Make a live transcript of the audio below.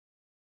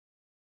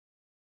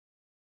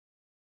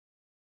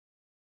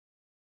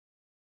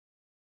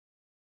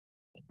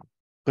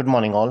Good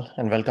morning, all,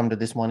 and welcome to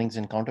this morning's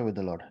encounter with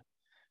the Lord.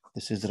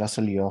 This is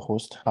Russell, your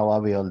host. How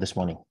are we all this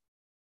morning?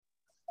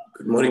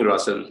 Good morning,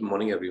 Russell. Good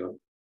morning, everyone.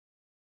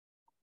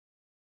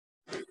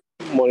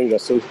 Good morning,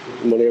 Russell.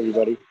 Good morning,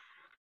 everybody.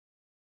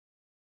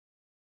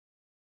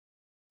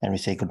 And we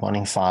say, Good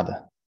morning,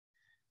 Father.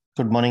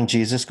 Good morning,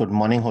 Jesus. Good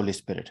morning, Holy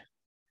Spirit.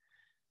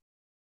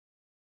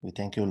 We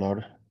thank you,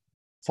 Lord,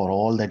 for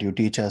all that you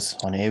teach us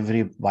on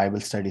every Bible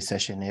study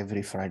session,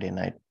 every Friday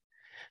night,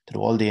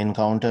 through all the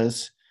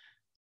encounters,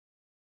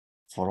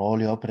 for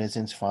all your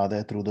presence,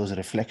 Father, through those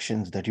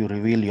reflections that you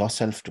reveal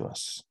yourself to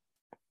us.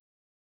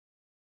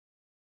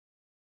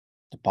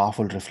 The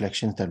powerful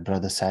reflections that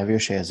Brother Savio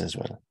shares as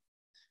well.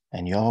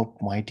 And your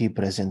mighty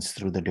presence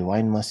through the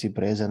Divine Mercy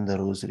prayers and the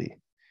Rosary.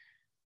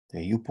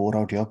 That you pour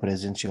out your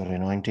presence, your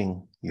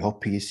anointing, your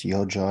peace,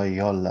 your joy,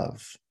 your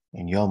love,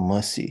 and your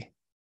mercy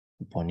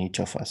upon each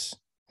of us.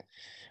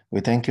 We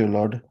thank you,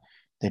 Lord,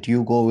 that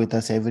you go with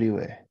us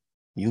everywhere.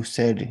 You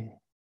said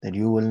that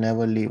you will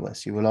never leave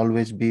us. You will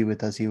always be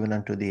with us even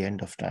unto the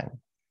end of time.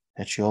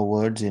 That's your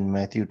words in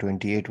Matthew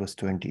 28, verse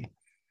 20.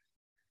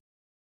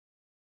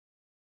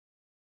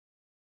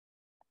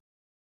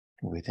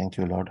 We thank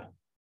you, Lord,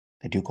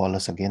 that you call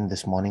us again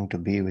this morning to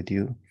be with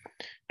you,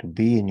 to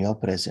be in your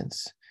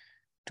presence,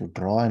 to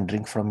draw and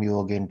drink from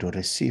you again, to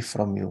receive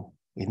from you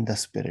in the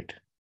Spirit.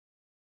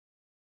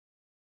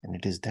 And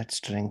it is that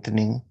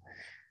strengthening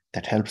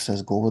that helps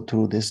us go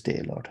through this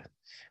day, Lord.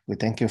 We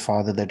thank you,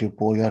 Father, that you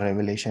pour your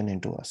revelation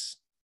into us.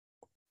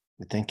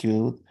 We thank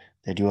you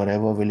that you are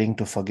ever willing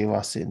to forgive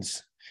our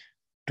sins,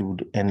 to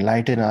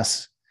enlighten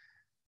us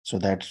so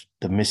that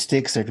the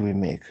mistakes that we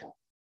make,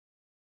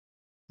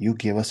 you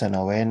give us an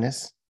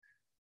awareness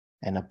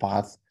and a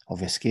path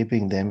of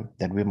escaping them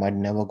that we might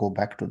never go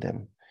back to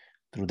them.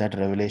 Through that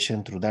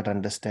revelation, through that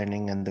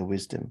understanding and the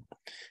wisdom.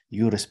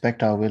 You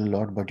respect our will,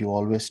 Lord, but you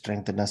always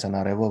strengthen us and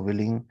are ever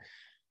willing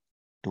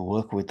to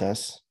work with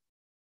us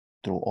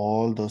through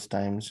all those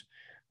times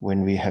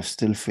when we have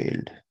still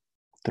failed.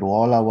 Through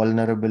all our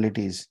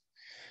vulnerabilities,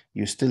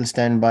 you still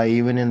stand by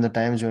even in the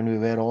times when we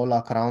wear all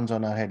our crowns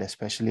on our head,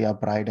 especially our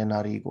pride and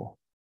our ego.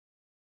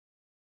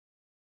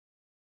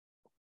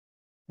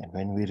 And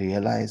when we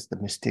realize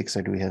the mistakes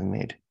that we have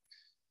made,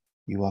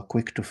 you are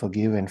quick to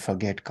forgive and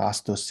forget,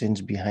 cast those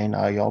sins behind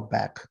your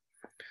back,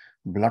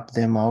 blot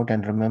them out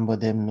and remember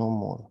them no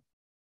more.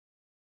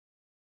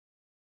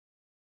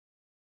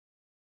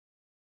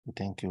 We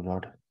thank you,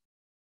 Lord,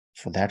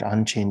 for that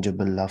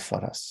unchangeable love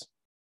for us.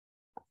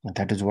 And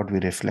that is what we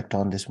reflect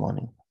on this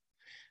morning.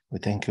 We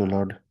thank you,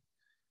 Lord,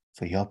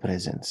 for your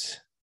presence.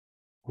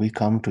 We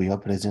come to your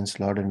presence,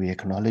 Lord, and we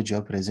acknowledge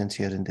your presence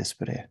here in this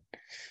prayer.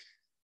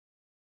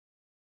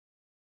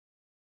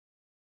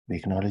 We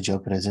acknowledge your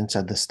presence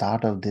at the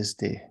start of this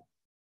day.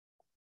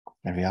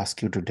 And we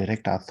ask you to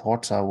direct our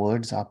thoughts, our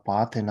words, our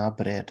path, and our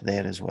prayer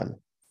there as well.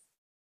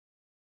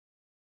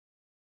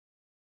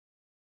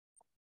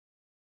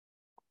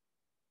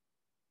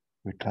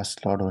 We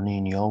trust, Lord, only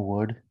in your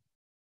word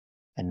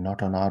and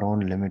not on our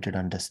own limited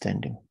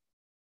understanding.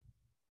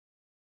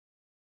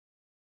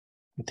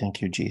 We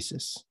thank you,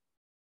 Jesus.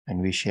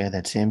 And we share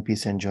that same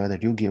peace and joy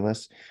that you give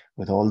us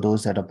with all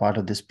those that are part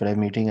of this prayer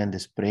meeting and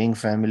this praying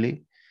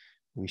family.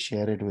 We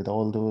share it with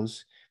all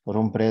those for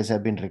whom prayers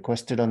have been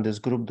requested on this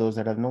group, those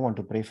that have no one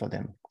to pray for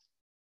them.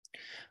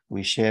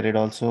 We share it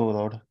also,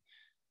 Lord,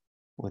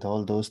 with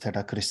all those that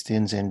are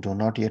Christians and do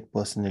not yet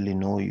personally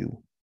know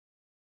you,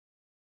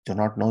 do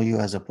not know you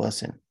as a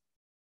person,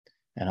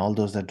 and all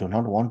those that do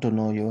not want to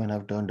know you and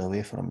have turned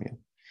away from you.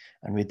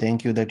 And we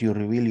thank you that you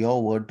reveal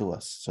your word to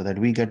us so that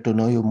we get to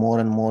know you more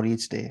and more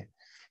each day.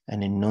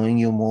 And in knowing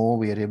you more,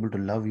 we are able to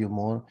love you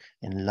more.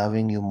 In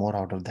loving you more,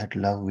 out of that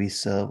love, we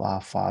serve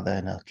our Father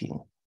and our King.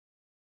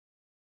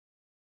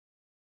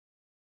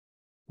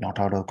 Not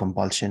out of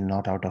compulsion,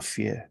 not out of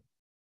fear.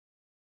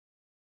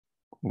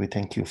 We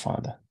thank you,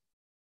 Father.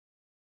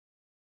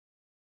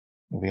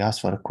 We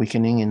ask for a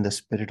quickening in the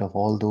spirit of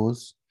all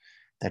those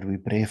that we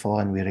pray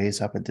for and we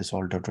raise up at this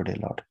altar today,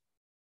 Lord.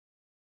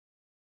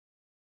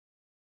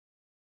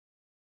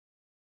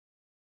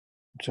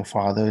 So,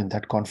 Father, in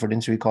that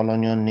confidence, we call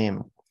on your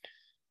name.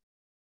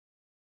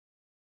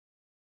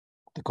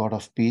 The God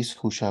of peace,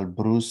 who shall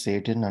bruise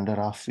Satan under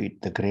our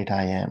feet, the great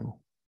I am,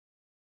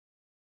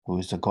 who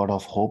is the God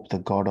of hope, the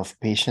God of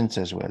patience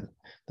as well,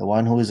 the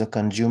one who is a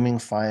consuming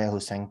fire, who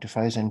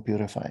sanctifies and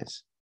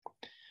purifies.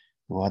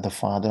 You are the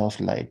Father of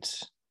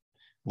lights,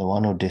 the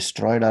one who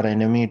destroyed our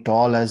enemy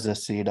tall as the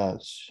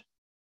cedars,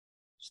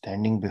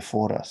 standing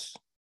before us.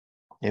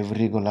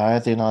 Every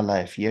Goliath in our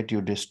life, yet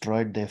you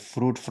destroyed their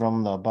fruit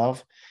from the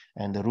above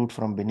and the root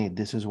from beneath.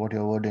 This is what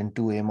your word in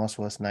 2 Amos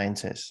verse 9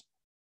 says.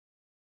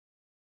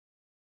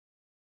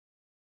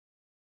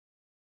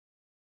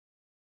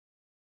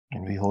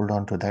 And we hold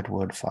on to that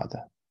word,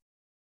 Father,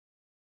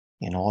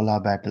 in all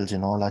our battles,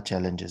 in all our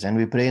challenges. And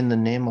we pray in the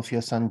name of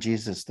your Son,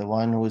 Jesus, the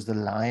one who is the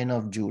Lion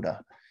of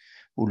Judah,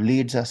 who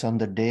leads us on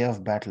the day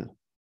of battle,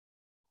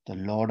 the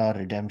Lord, our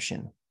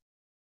redemption,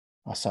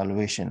 our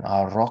salvation,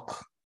 our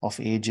rock of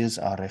ages,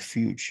 our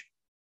refuge.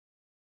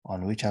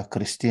 on which our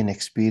Christian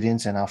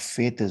experience and our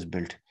faith is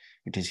built.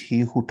 It is He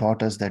who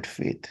taught us that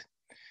faith.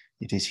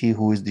 It is He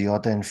who is the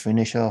author and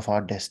finisher of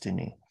our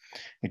destiny.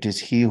 It is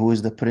He who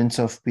is the Prince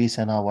of Peace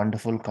and our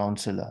wonderful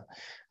counselor.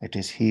 It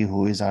is He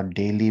who is our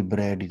daily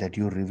bread that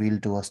you reveal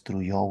to us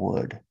through your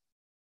word.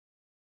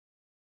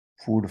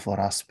 Food for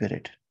our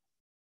spirit.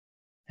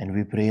 And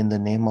we pray in the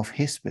name of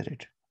His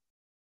Spirit,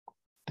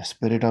 the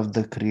Spirit of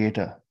the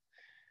Creator,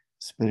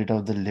 Spirit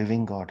of the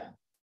living God,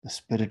 the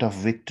Spirit of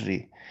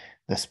victory,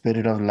 the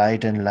Spirit of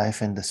light and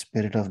life, and the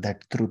Spirit of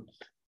that truth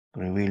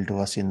revealed to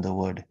us in the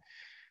Word.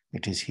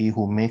 It is He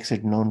who makes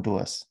it known to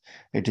us.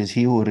 It is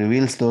He who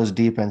reveals those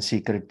deep and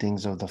secret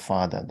things of the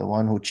Father, the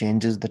one who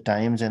changes the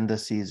times and the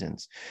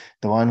seasons,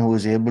 the one who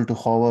is able to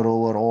hover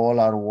over all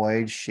our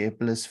void,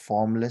 shapeless,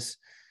 formless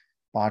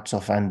parts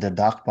of and the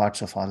dark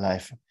parts of our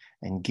life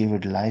and give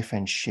it life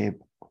and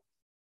shape,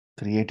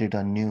 create it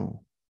anew,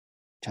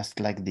 just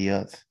like the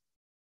earth.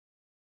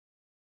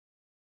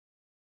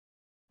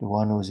 The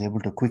one who is able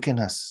to quicken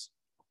us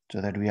so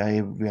that we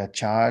are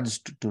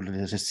charged to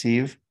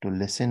receive, to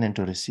listen, and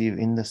to receive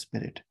in the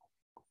Spirit.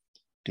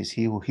 It is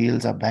He who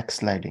heals our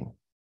backsliding.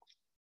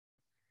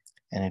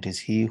 And it is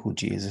He who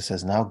Jesus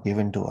has now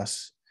given to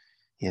us.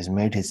 He has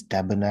made His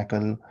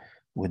tabernacle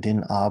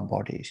within our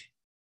bodies,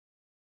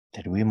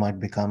 that we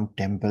might become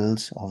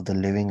temples of the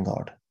living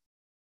God.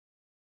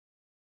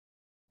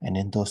 And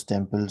in those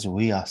temples,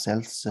 we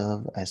ourselves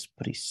serve as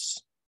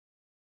priests.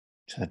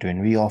 So that when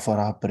we offer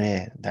our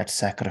prayer, that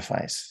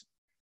sacrifice,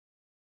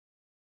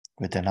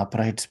 with an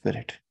upright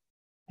spirit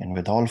and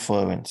with all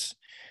fervence,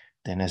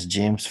 then as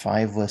James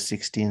 5 verse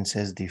 16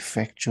 says, the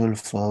effectual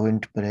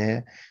fervent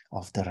prayer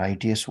of the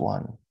righteous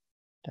one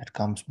that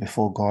comes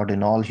before God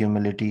in all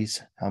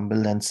humilities,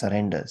 humble and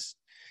surrenders,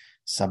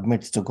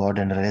 submits to God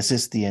and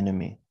resists the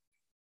enemy,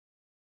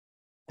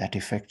 that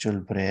effectual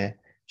prayer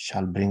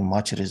shall bring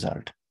much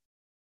result.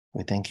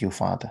 We thank you,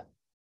 Father.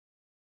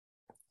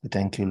 We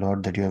thank you,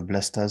 Lord, that you have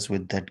blessed us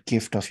with that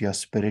gift of your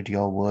Spirit,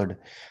 your word,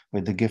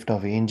 with the gift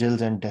of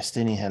angels and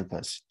destiny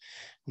helpers.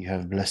 You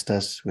have blessed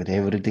us with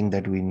everything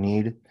that we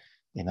need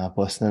in our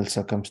personal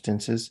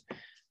circumstances,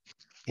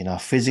 in our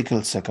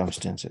physical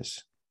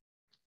circumstances,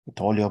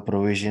 with all your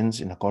provisions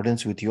in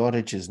accordance with your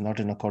riches, not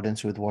in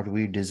accordance with what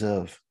we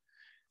deserve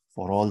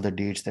for all the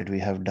deeds that we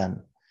have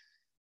done.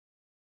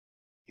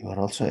 You are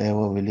also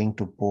ever willing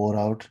to pour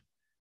out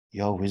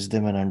your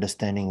wisdom and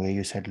understanding, where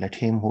you said, let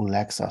him who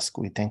lacks ask.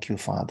 We thank you,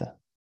 Father.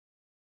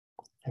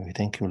 And we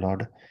thank you,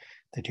 Lord,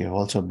 that you have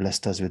also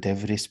blessed us with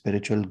every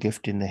spiritual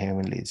gift in the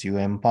heavenlies. You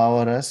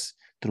empower us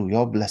through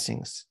your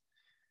blessings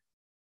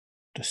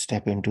to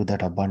step into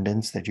that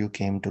abundance that you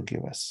came to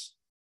give us.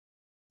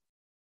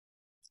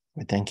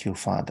 We thank you,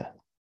 Father.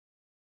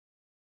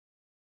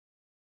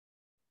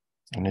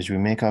 And as we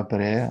make our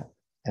prayer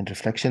and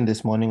reflection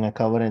this morning, I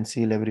cover and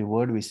seal every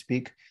word we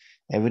speak,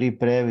 every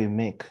prayer we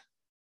make,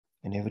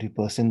 and every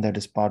person that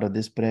is part of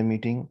this prayer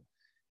meeting,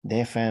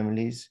 their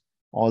families,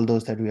 all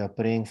those that we are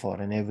praying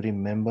for, and every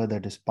member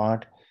that is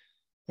part,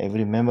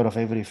 every member of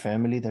every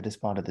family that is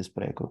part of this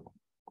prayer group.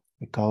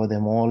 We cover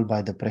them all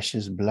by the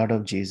precious blood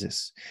of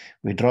Jesus.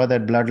 We draw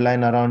that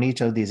bloodline around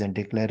each of these and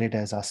declare it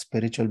as our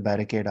spiritual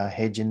barricade, our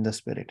hedge in the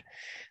Spirit,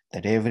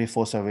 that every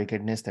force of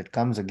wickedness that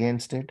comes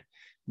against it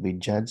be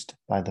judged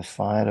by the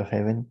fire of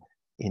heaven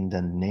in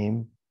the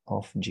name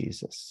of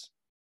Jesus.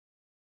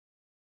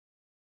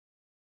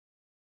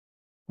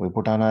 We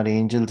put on our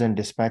angels and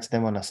dispatch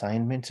them on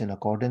assignments in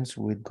accordance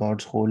with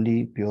God's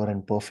holy, pure,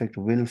 and perfect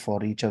will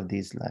for each of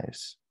these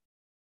lives.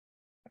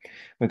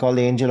 We call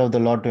the angel of the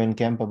Lord to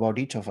encamp about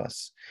each of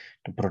us,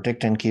 to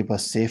protect and keep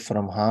us safe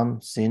from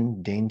harm,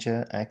 sin,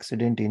 danger,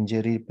 accident,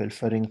 injury,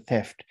 pilfering,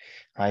 theft,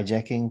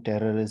 hijacking,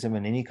 terrorism,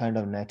 and any kind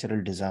of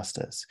natural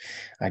disasters.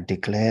 I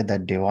declare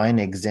that divine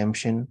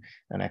exemption,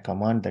 and I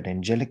command that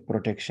angelic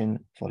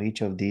protection for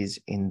each of these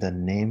in the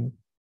name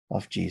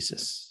of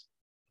Jesus.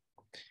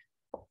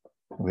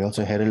 We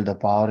also herald the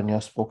power in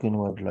your spoken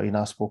word, in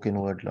our spoken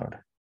word, Lord,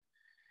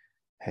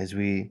 as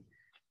we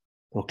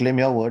proclaim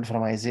your word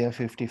from Isaiah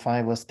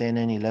 55 verse 10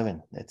 and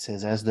 11 that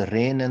says, as the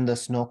rain and the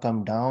snow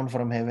come down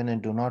from heaven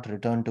and do not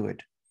return to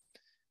it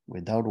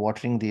without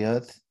watering the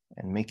earth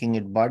and making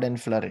it bud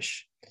and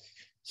flourish,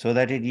 so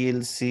that it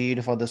yields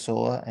seed for the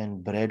sower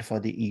and bread for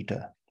the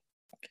eater,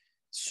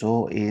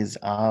 so is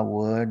our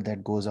word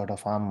that goes out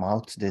of our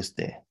mouths this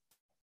day.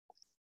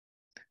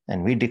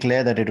 And we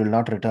declare that it will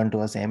not return to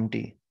us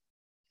empty,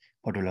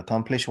 but will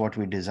accomplish what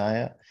we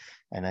desire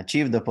and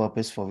achieve the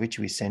purpose for which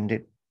we send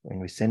it, when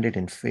we send it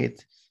in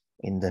faith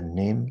in the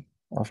name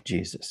of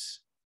Jesus.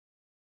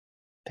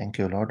 Thank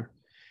you, Lord,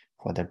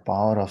 for that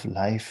power of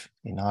life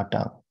in our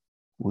tongue.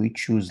 We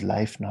choose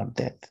life, not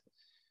death.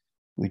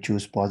 We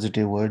choose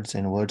positive words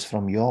and words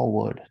from your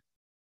word,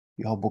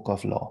 your book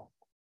of law,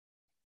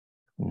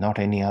 not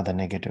any other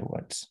negative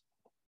words.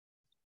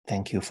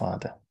 Thank you,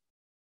 Father.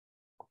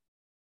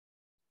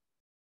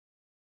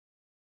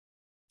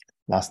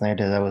 Last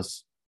night as I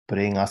was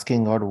praying,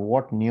 asking God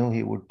what new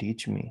He would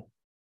teach me,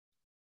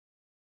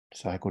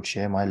 so I could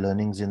share my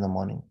learnings in the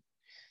morning.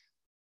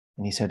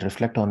 And he said,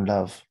 reflect on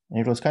love.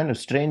 And it was kind of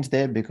strange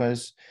there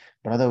because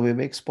Brother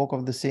Vivek spoke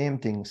of the same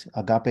things,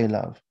 agape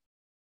love,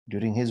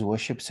 during his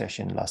worship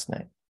session last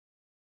night.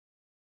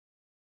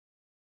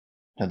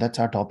 Now that's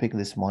our topic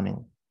this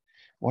morning.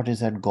 What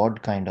is that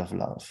God kind of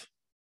love?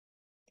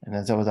 And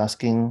as I was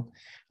asking,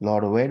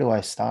 Lord, where do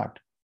I start?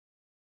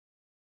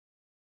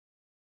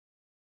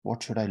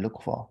 What should I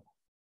look for?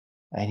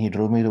 And he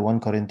drove me to 1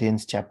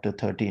 Corinthians chapter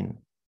 13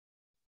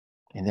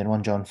 and then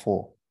 1 John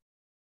 4.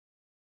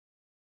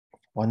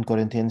 1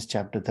 Corinthians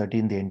chapter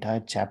 13, the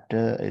entire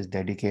chapter is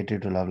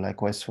dedicated to love.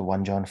 Likewise for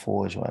 1 John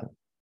 4 as well.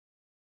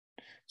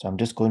 So I'm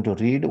just going to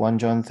read 1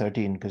 John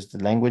 13 because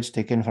the language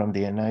taken from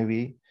the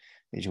NIV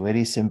is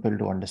very simple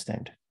to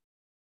understand.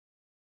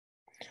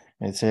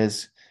 It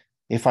says,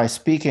 if I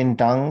speak in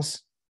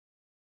tongues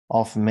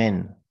of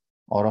men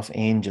or of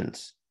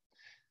angels,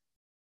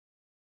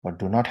 but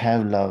do not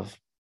have love,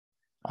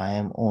 I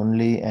am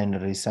only a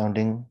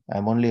resounding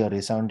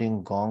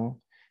gong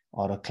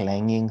or a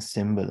clanging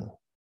cymbal.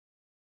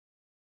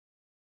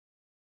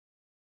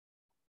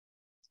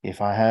 If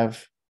I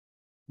have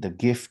the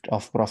gift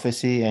of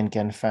prophecy and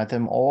can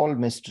fathom all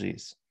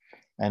mysteries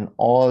and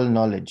all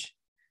knowledge,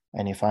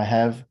 and if I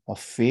have a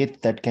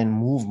faith that can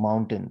move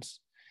mountains,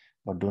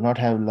 but do not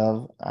have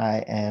love,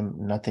 I am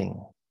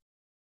nothing.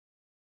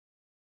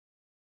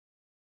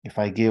 If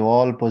I give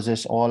all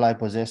I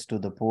possess to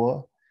the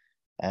poor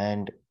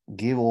and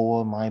give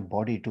over my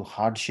body to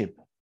hardship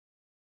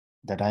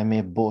that I may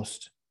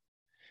boast,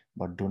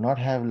 but do not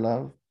have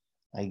love,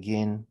 I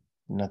gain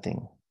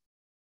nothing.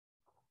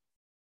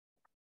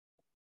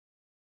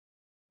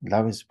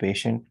 Love is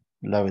patient,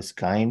 love is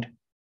kind,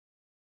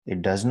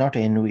 it does not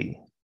envy,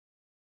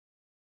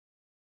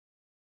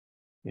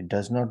 it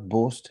does not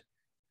boast,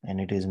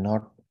 and it is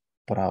not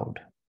proud.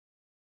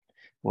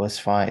 Verse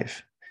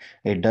 5,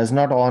 it does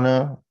not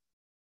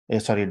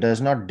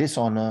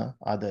dishonor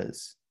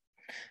others.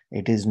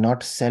 It is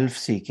not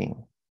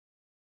self-seeking.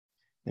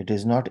 It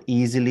is not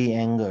easily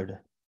angered,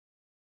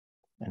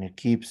 and it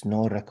keeps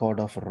no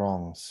record of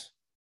wrongs.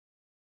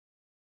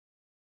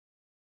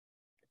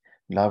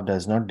 Love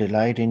does not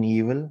delight in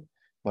evil,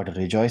 but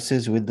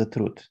rejoices with the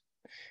truth.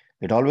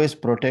 It always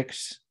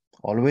protects,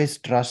 always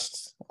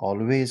trusts,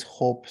 always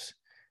hopes,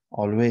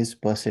 always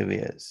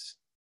perseveres.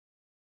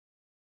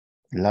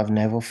 Love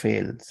never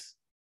fails.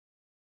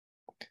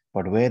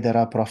 But where there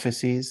are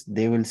prophecies,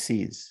 they will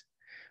cease.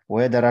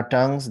 Where there are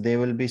tongues, they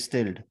will be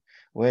stilled.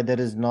 Where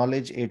there is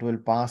knowledge, it will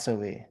pass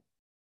away.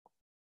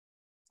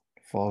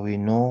 For we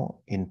know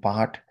in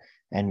part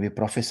and we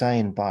prophesy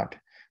in part.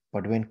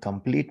 But when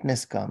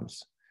completeness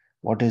comes,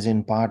 what is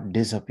in part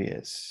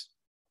disappears.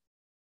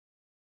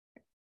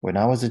 When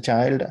I was a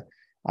child,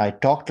 I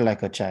talked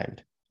like a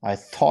child. I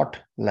thought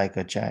like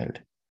a child.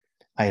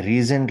 I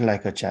reasoned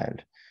like a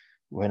child.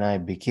 When I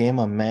became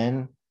a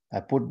man,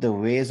 I put the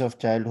ways of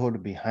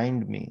childhood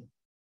behind me.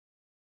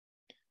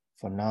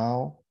 For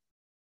now,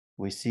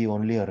 we see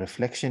only a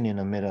reflection in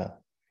a mirror.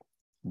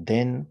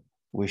 Then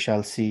we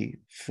shall see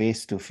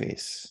face to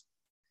face.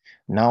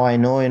 Now I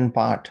know in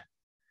part.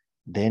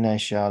 Then I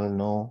shall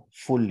know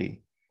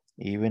fully,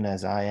 even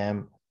as I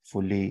am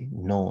fully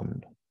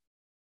known.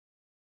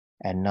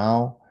 And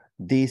now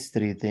these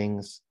three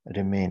things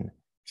remain: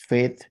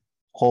 faith,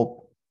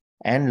 hope,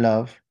 and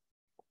love.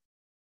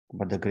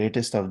 But the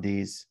greatest of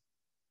these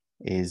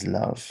is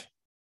love.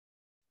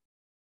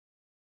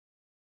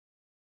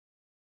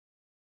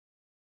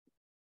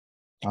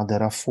 Now,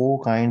 there are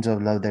four kinds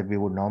of love that we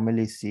would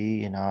normally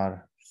see in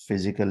our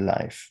physical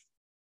life.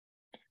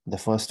 The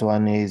first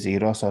one is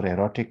eros or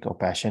erotic or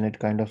passionate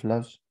kind of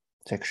love,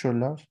 sexual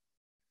love.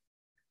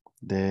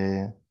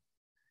 The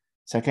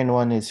second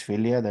one is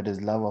philia, that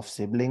is love of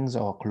siblings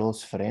or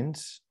close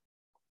friends.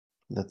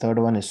 The third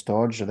one is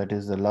storge, that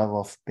is the love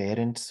of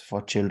parents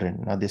for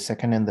children. Now, the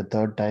second and the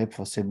third type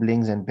for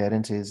siblings and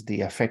parents is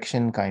the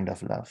affection kind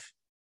of love.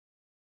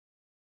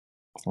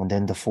 And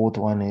then the fourth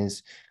one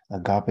is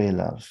agape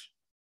love,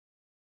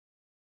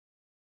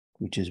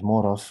 which is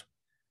more of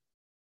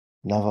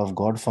love of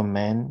God for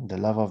man, the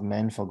love of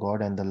man for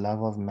God, and the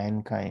love of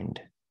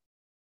mankind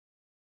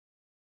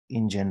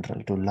in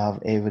general, to love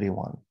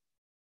everyone.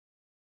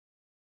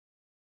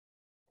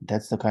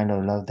 That's the kind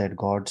of love that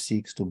God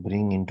seeks to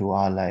bring into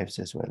our lives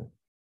as well.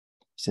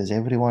 He says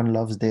everyone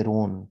loves their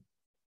own.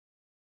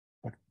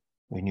 But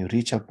when you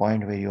reach a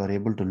point where you are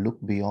able to look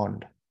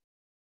beyond,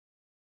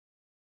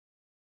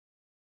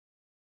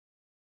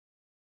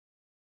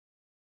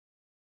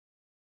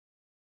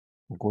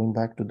 going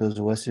back to those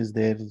verses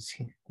there,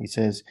 he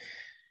says,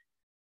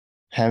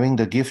 having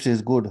the gifts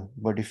is good,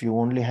 but if you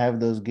only have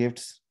those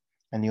gifts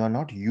and you are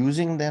not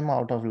using them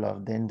out of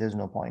love, then there's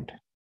no point.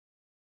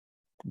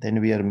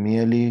 Then we are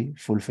merely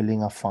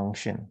fulfilling a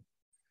function.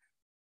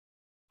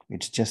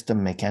 It's just a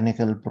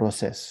mechanical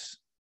process.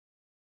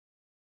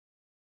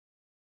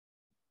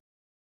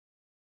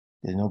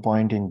 There's no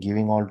point in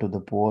giving all to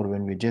the poor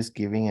when we're just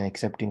giving and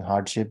accepting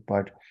hardship,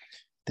 but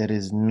there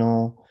is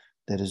no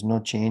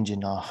change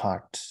in our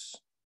hearts.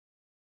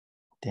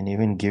 Then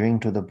even giving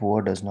to the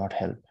poor does not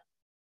help.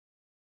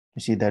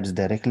 You see, that's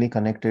directly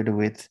connected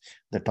with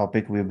the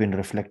topic we've been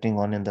reflecting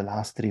on in the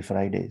last 3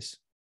 Fridays.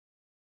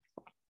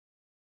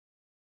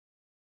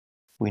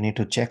 We need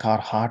to check our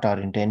heart, our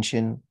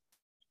intention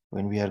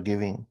when we are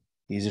giving.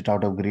 Is it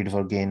out of greed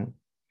for gain,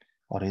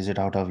 or is it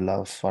out of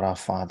love for our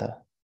Father?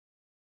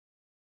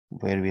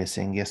 Where we are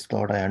saying, yes,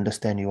 Lord, I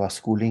understand you are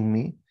schooling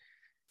me,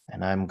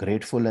 and I'm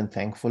grateful and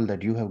thankful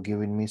that you have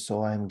given me,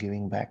 so I am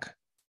giving back.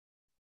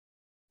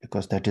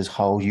 Because that is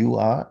how you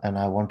are, and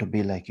I want to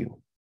be like you.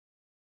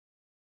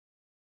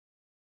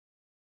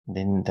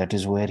 Then that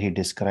is where he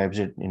describes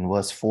it in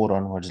verse 4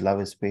 onwards.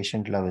 Love is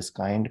patient, love is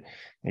kind.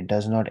 It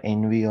does not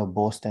envy or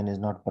boast and is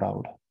not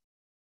proud.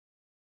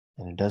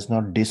 And it does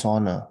not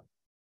dishonor.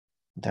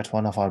 That's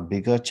one of our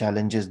bigger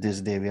challenges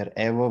this day. We are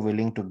ever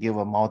willing to give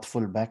a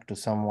mouthful back to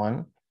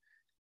someone.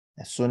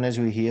 As soon as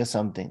we hear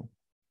something,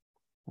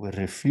 we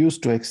refuse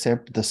to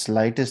accept the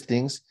slightest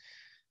things,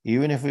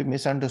 even if we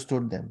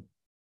misunderstood them.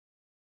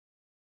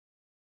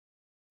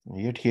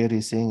 Yet here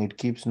he's saying it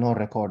keeps no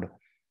record.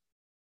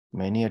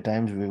 Many a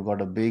times we've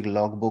got a big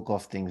logbook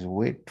of things.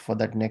 Wait for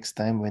that next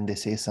time when they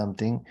say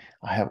something.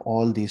 I have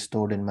all these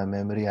stored in my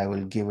memory. I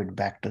will give it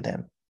back to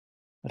them.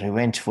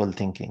 Revengeful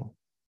thinking.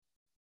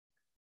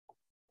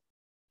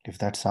 If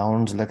that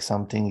sounds like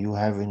something you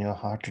have in your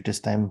heart, it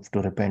is time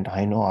to repent.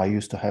 I know I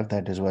used to have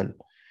that as well,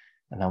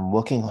 and I'm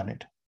working on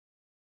it.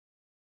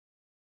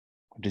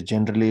 It is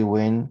generally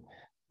when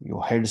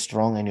you're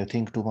headstrong and you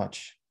think too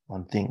much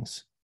on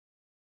things.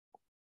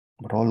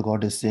 But all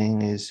God is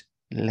saying is,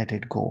 let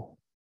it go.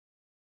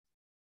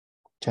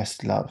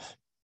 Just love.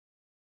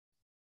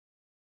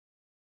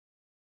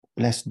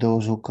 Bless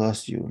those who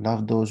curse you.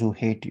 Love those who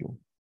hate you.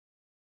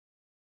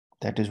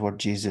 That is what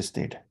Jesus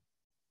did.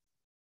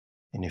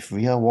 And if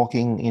we are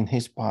walking in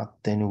his path,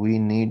 then we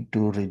need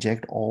to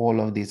reject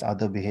all of these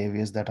other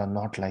behaviors that are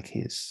not like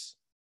his.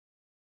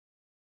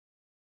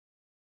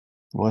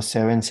 Verse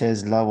 7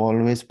 says, love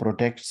always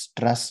protects,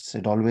 trusts,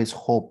 it always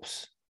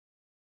hopes,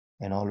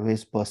 and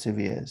always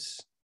perseveres.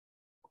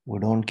 We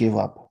don't give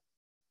up.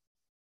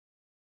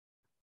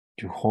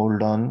 To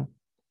hold on,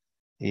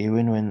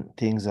 even when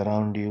things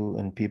around you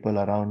and people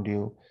around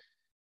you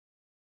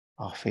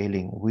are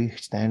failing. We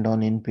stand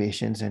on in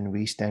patience and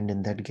we stand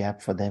in that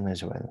gap for them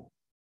as well.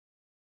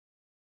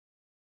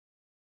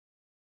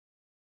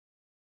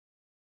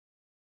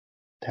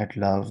 That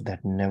love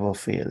that never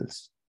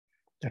fails,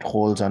 that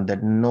holds on,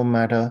 that no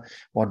matter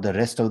what the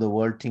rest of the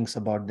world thinks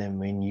about them,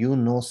 when you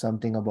know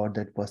something about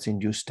that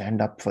person, you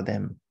stand up for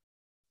them.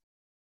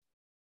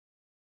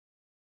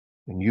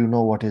 When you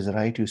know what is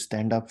right, you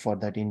stand up for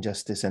that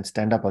injustice and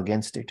stand up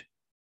against it.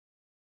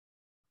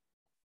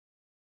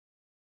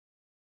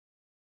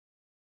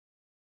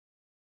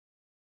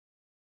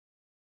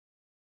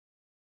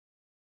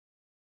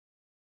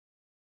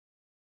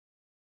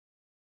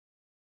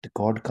 The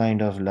God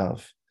kind of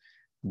love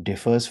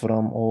differs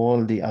from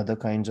all the other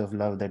kinds of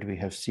love that we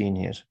have seen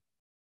here.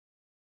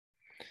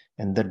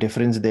 And the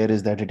difference there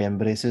is that it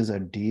embraces a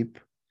deep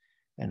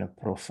and a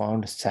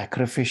profound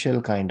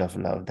sacrificial kind of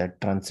love that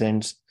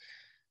transcends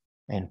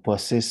and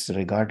persists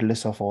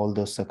regardless of all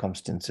those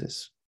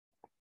circumstances.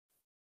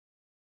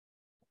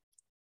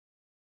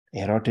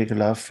 Erotic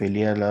love,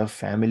 filial love,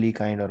 family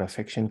kind or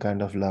affection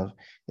kind of love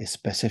is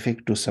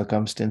specific to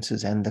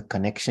circumstances and the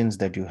connections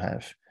that you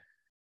have.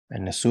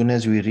 And as soon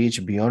as we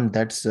reach beyond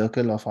that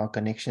circle of our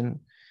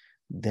connection,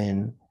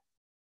 then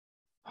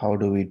how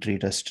do we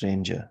treat a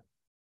stranger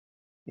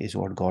is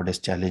what God is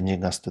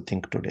challenging us to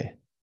think today.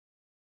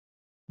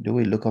 Do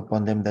we look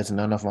upon them, that's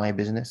none of my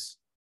business?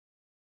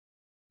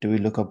 Do we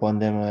look upon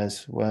them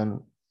as,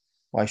 well,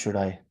 why should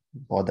I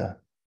bother?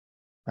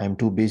 I'm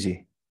too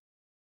busy.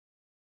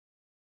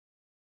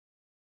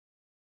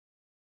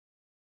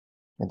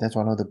 And that's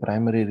one of the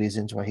primary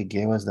reasons why he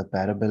gave us the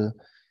parable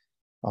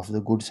of the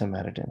Good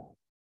Samaritan.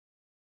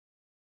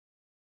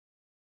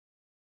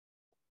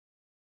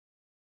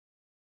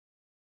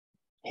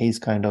 His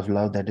kind of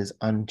love that is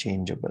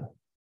unchangeable.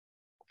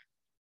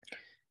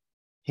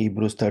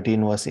 Hebrews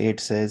 13 verse 8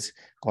 says,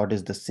 God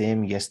is the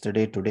same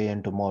yesterday, today,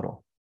 and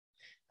tomorrow.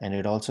 And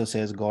it also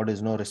says God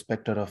is no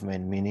respecter of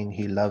men, meaning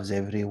he loves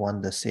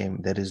everyone the same.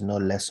 There is no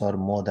less or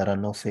more. There are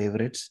no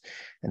favorites,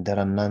 and there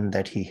are none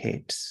that he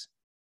hates.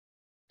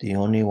 The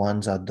only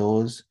ones are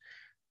those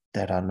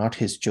that are not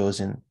his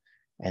chosen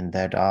and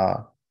that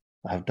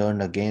have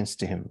turned against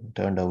him,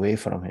 turned away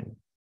from him.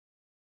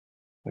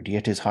 But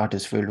yet his heart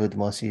is filled with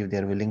mercy if they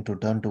are willing to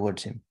turn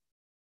towards him.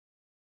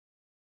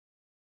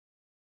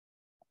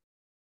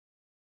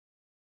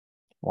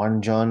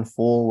 1 John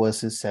 4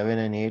 verses 7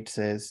 and 8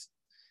 says,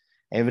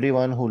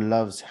 everyone who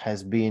loves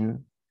has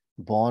been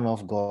born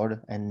of God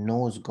and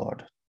knows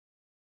God.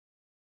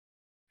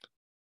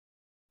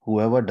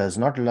 Whoever does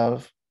not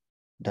love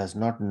does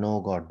not know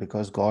God,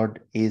 because God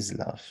is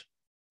love.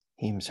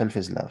 He himself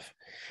is love.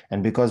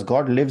 And because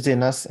God lives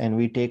in us and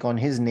we take on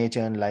his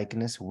nature and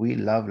likeness, we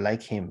love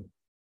like him.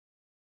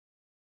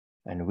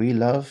 And we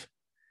love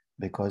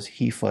because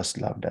he first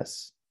loved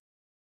us.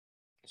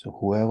 So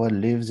whoever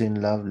lives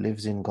in love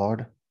lives in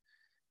God,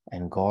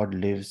 and God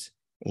lives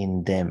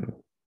in them.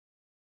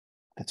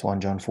 That's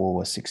 1 John 4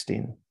 verse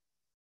 16.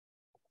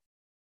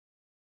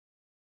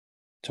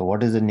 So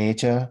what is the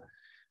nature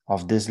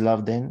of this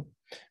love then?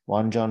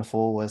 1 John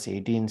 4 verse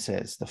 18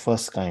 says, the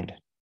first kind,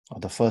 or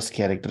the first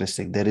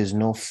characteristic, there is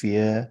no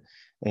fear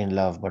in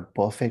love, but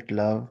perfect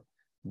love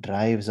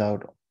drives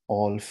out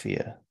all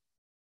fear.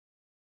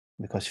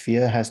 Because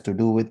fear has to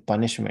do with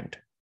punishment.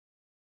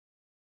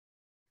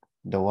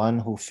 The one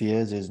who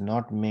fears is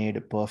not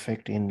made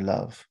perfect in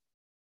love.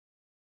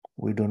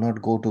 We do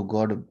not go to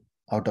God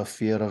out of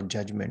fear of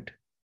judgment,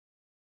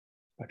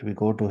 but we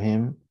go to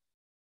Him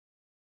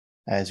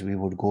as we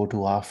would go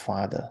to our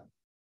Father,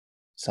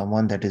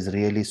 someone that is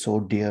really so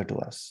dear to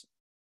us.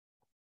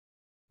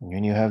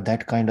 When you have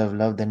that kind of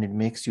love, then it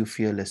makes you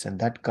fearless, and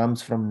that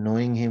comes from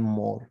knowing Him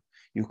more.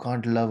 You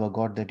can't love a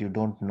God that you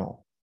don't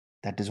know.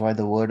 That is why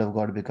the Word of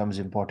God becomes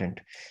important,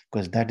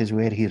 because that is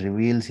where He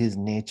reveals His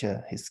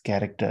nature, His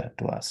character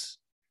to us.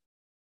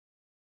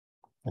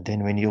 And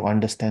then when you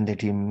understand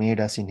that He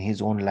made us in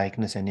His own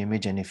likeness and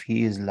image, and if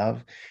He is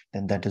love,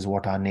 then that is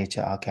what our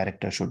nature, our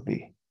character should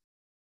be.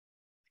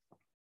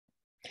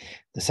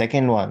 The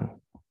second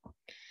one,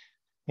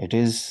 it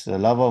is the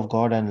love of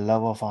God and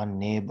love of our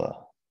neighbor.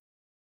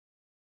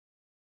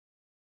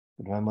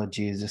 Remember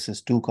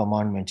Jesus' 2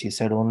 commandments. He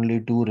said only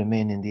 2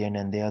 remain in the end,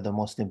 and they are the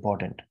most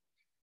important.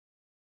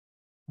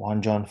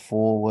 1 John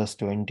 4 verse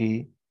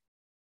 20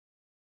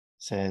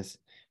 says,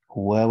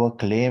 whoever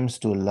claims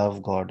to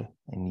love God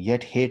and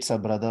yet hates a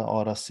brother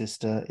or a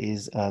sister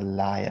is a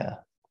liar.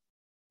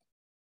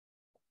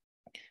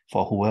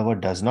 For whoever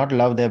does not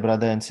love their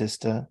brother and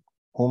sister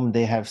whom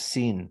they have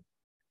seen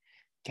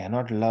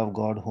cannot love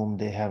God whom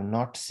they have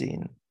not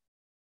seen.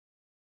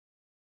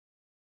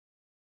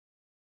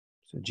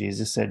 So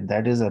Jesus said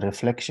that is a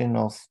reflection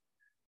of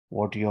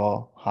what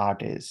your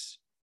heart is.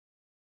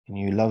 And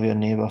you love your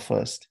neighbor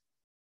first.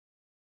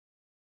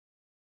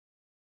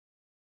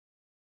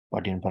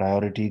 But in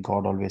priority,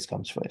 God always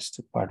comes first.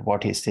 But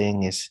what he's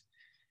saying is,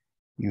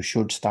 you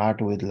should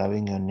start with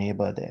loving your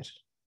neighbor there.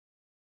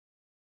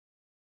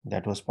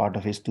 That was part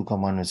of his 2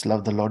 commandments.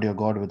 Love the Lord your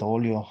God with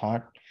all your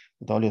heart,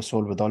 with all your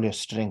soul, with all your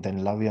strength,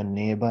 and love your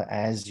neighbor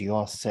as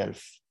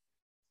yourself.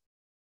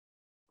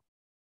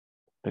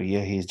 So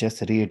here he's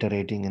just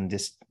reiterating in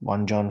this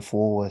 1 John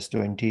 4 verse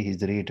 20,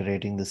 he's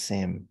reiterating the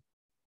same.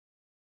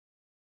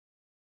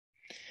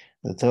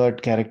 The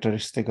third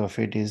characteristic of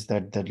it is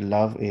that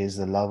love is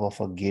the love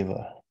of a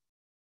giver.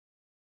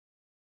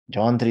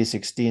 John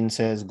 3:16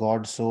 says,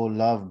 God so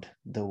loved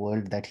the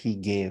world that He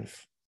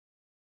gave.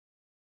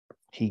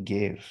 He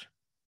gave.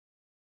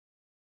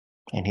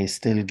 And He's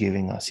still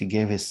giving us. He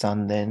gave His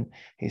Son then.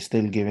 He's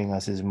still giving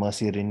us His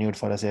mercy renewed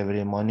for us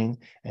every morning.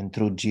 And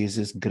through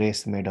Jesus,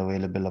 grace made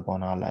available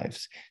upon our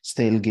lives.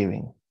 Still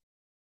giving.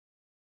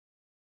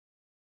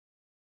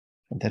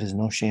 And there is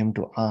no shame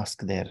to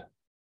ask there.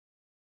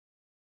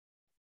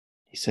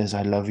 He says,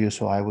 I love you,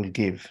 so I will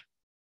give.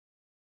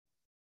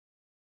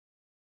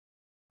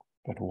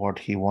 But what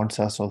He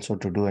wants us also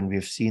to do, and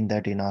we've seen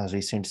that in our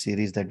recent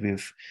series that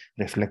we've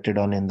reflected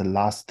on in the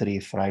last 3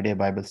 Friday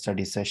Bible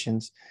study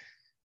sessions,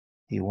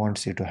 He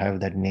wants you to have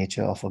that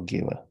nature of a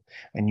giver.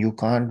 And you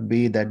can't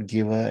be that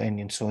giver and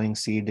in sowing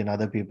seed in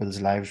other people's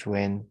lives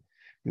when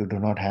you do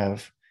not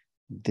have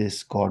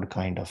this God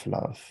kind of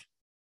love.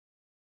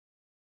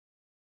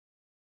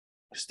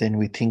 Because then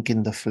we think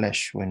in the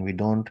flesh. When we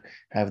don't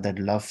have that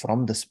love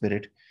from the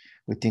Spirit,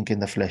 we think in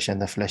the flesh, and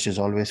the flesh is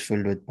always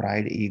filled with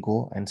pride,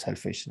 ego, and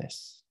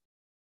selfishness.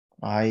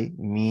 I,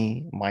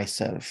 me,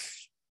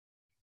 myself,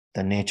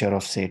 the nature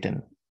of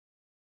Satan.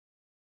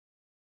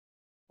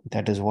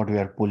 That is what we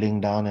are pulling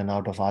down and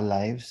out of our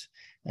lives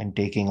and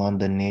taking on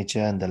the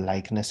nature and the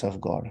likeness of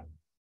God.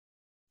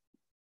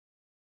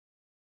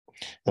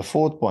 The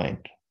fourth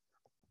point,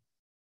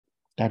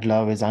 that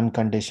love is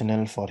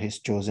unconditional for His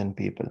chosen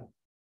people.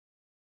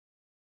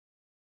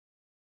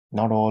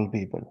 Not all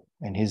people.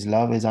 And His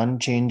love is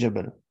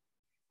unchangeable.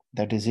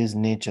 That is His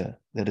nature.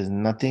 There is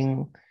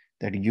nothing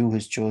that you,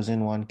 His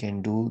chosen one,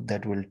 can do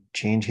that will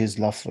change His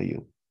love for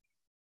you.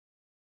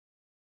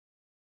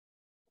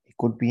 He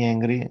could be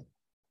angry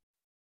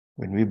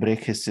when we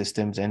break His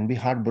systems and be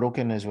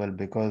heartbroken as well,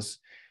 because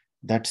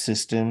that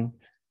system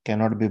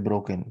cannot be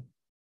broken.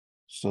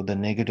 So the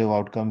negative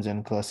outcomes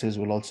and curses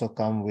will also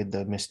come with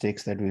the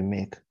mistakes that we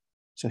make.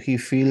 So He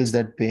feels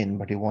that pain,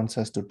 but He wants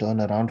us to turn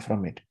around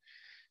from it.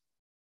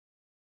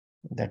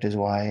 That is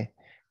why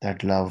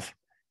that love,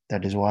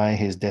 that is why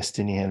His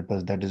destiny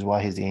helpers, that is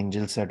why His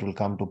angels that will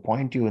come to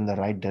point you in the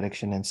right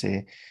direction and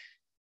say,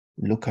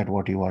 look at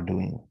what you are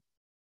doing.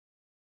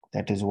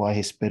 That is why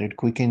His Spirit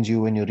quickens you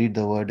when you read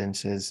the word and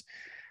says,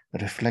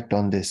 reflect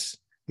on this.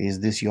 Is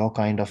this your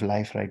kind of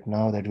life right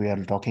now that we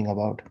are talking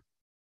about?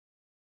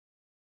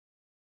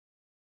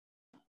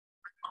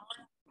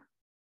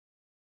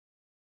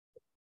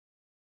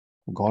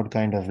 God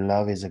kind of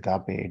love is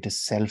agape. It is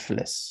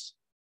selfless.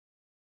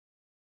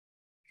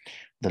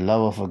 The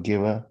love of a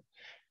giver.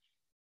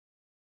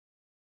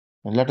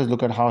 And let us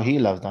look at how He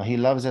loves. Now, He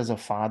loves as a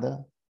father,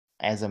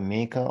 as a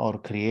maker or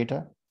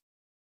creator.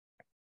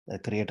 The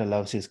creator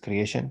loves his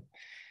creation.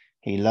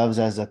 He loves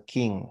as a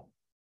king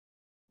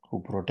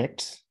who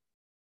protects.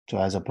 So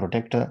as a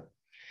protector,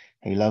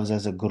 he loves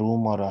as a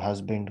groom or a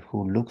husband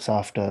who looks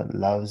after,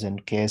 loves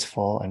and cares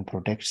for and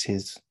protects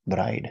his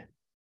bride.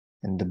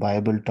 And the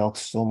Bible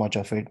talks so much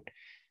of it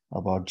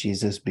about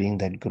Jesus being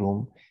that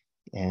groom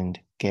and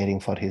caring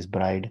for his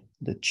bride,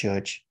 the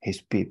church,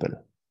 his people,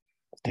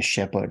 the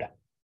shepherd.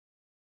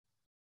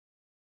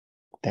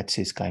 That's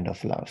his kind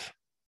of love.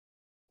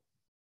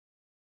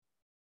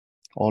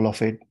 All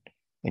of it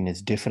in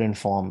its different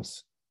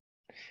forms.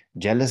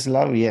 Jealous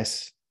love,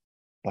 yes,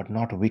 but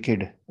not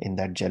wicked in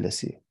that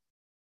jealousy.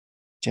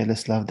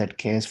 Jealous love that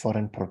cares for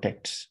and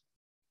protects,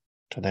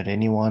 so that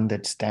anyone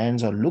that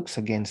stands or looks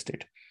against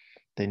it,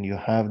 then you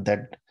have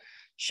that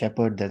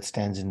shepherd that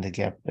stands in the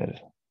gap there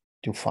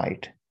to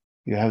fight.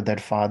 You have that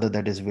father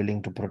that is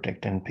willing to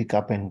protect and pick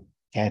up and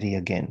carry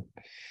again.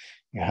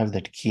 You have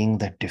that king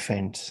that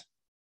defends.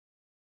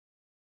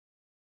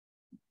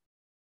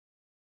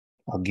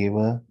 A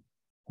giver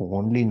who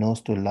only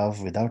knows to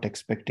love without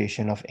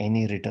expectation of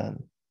any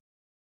return.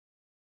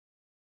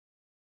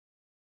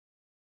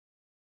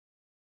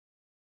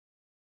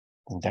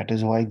 And that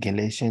is why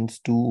Galatians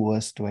 2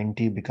 verse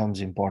 20 becomes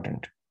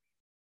important,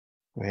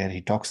 where he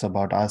talks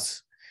about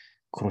us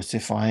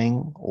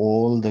crucifying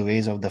all the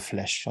ways of the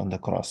flesh on the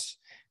cross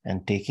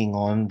and taking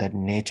on that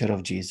nature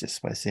of Jesus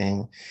by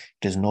saying,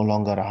 it is no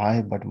longer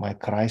I, but my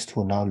Christ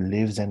who now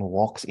lives and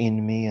walks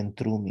in me and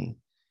through me,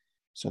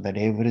 so that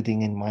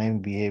everything in my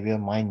behavior,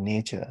 my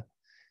nature,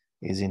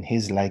 is in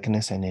his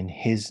likeness and in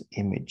his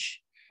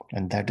image.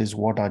 And that is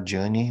what our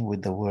journey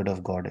with the Word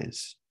of God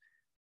is.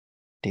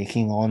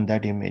 Taking on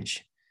that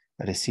image,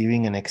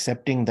 receiving and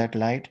accepting that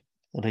light,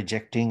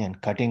 rejecting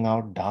and cutting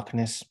out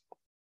darkness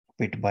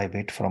bit by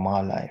bit from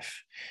our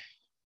life.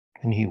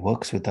 And he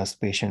works with us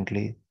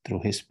patiently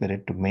through his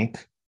Spirit to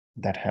make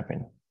that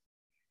happen.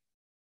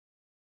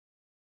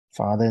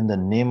 Father, in the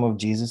name of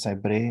Jesus, I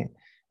pray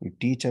you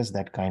teach us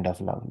that kind of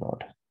love,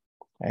 Lord,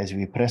 as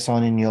we press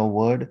on in your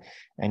word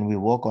and we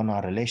work on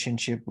our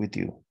relationship with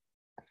you.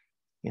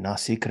 In our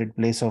secret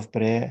place of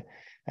prayer,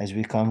 as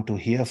we come to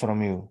hear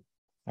from you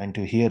and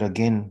to hear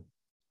again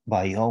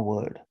by your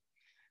word,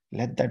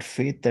 let that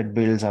faith that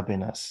builds up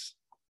in us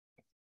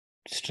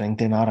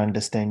strengthen our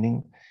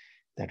understanding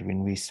that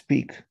when we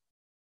speak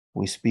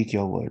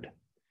your word.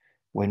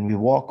 When we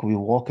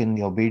walk in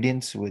the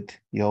obedience with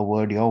your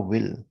word, your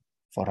will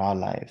for our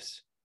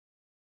lives.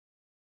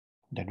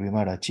 That we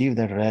might achieve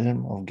that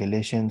realm of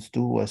Galatians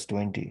 2 verse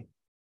 20,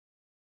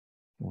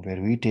 where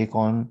we take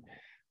on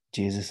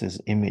Jesus'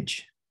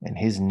 image and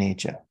his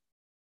nature,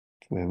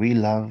 where we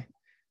love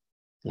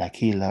like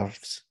he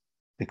loves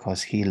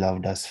because he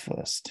loved us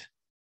first.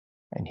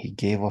 And he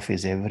gave of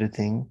his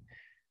everything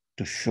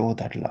to show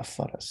that love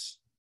for us.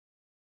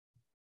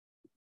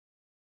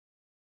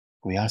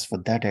 We ask for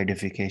that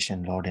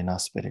edification, Lord, in our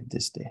spirit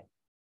this day.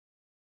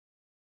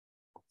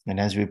 And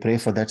as we pray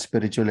for that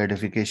spiritual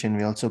edification,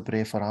 we also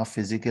pray for our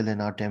physical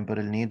and our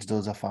temporal needs,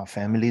 those of our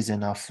families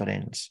and our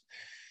friends.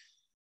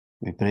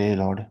 We pray,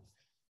 Lord,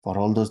 for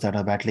all those that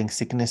are battling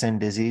sickness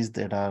and disease,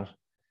 that are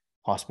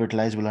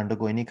hospitalized, will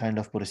undergo any kind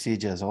of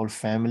procedures, all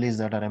families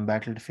that are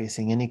embattled,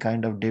 facing any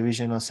kind of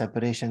division or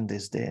separation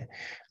this day,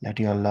 let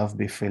your love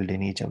be filled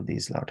in each of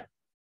these, Lord,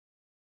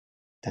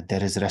 that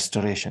there is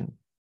restoration.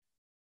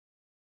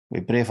 We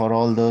pray for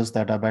all those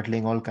that are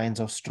battling all kinds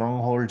of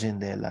strongholds in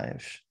their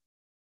lives,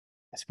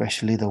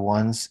 especially the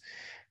ones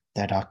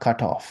that are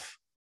cut off,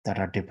 that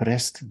are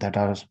depressed, that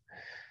are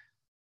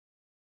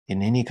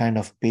in any kind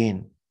of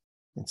pain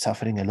and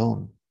suffering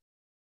alone.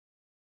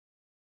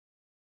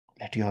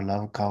 Let your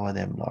love cover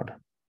them, Lord.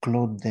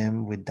 Clothe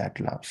them with that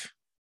love.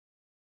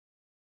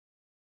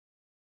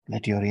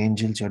 Let your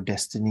angels, your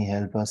destiny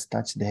help us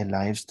touch their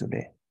lives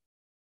today,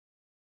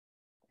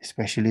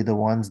 especially the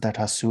ones that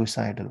are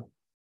suicidal.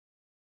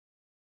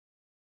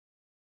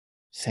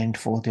 Send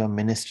forth your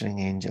ministering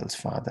angels,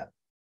 Father,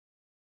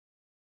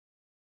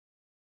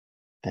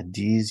 that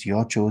these,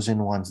 your chosen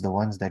ones, the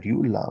ones that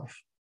you love,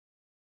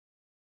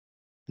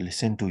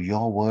 listen to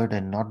your word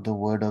and not the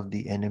word of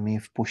the enemy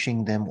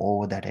pushing them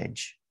over that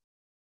edge,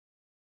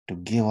 to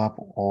give up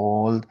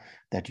all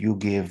that you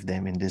gave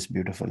them in this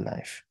beautiful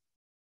life.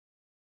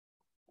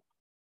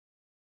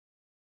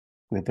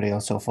 We pray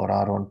also for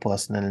our own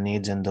personal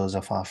needs and those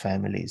of our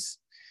families,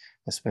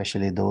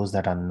 especially those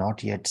that are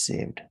not yet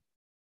saved,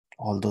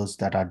 all those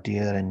that are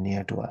dear and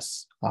near to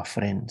us, our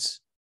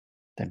friends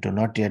that did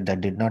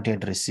not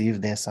yet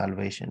receive their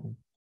salvation.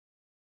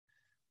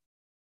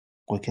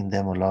 Quicken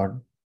them, O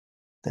Lord,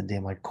 that they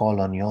might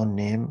call on your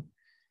name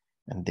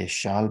and they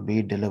shall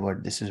be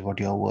delivered. This is what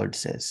your word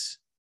says.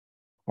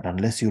 But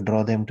unless you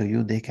draw them to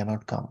you, they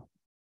cannot come.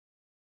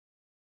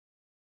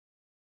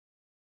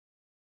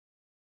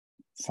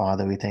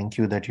 Father, we thank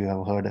you that you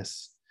have heard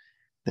us,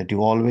 that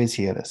you always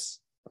hear us.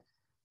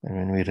 And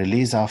when we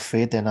release our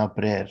faith and our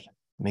prayer,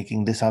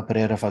 making this our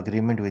prayer of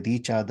agreement with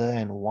each other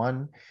and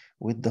one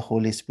with the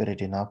Holy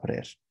Spirit in our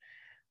prayer,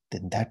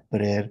 then that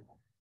prayer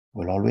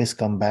will always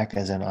come back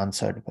as an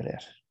answered prayer.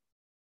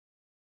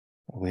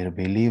 We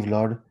believe,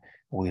 Lord,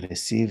 we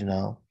receive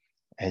now,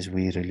 as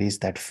we release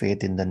that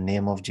faith in the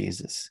name of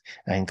Jesus.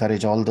 I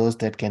encourage all those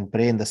that can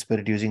pray in the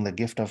Spirit using the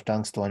gift of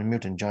tongues to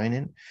unmute and join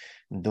in.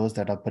 And those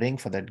that are praying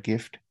for that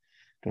gift,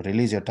 to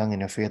release your tongue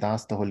in your faith,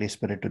 ask the Holy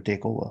Spirit to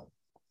take over.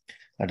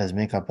 Let us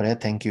make our prayer.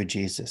 Thank you,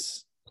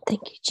 Jesus.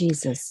 Thank you,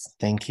 Jesus.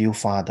 Thank you,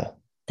 Father.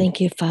 Thank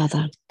you,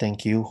 Father.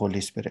 Thank you,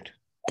 Holy Spirit.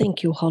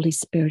 Thank you, Holy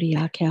Spirit.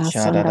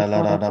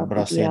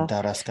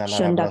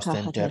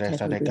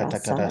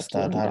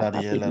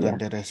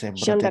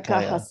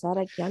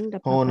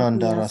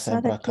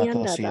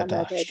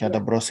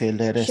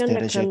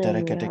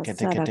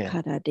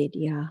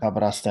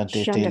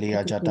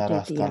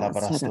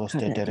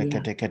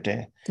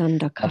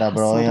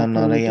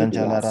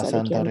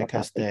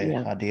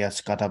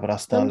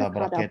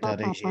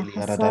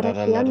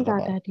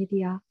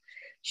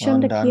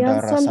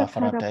 Mandanda rasa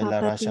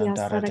fratella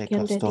rasanta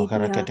retecosto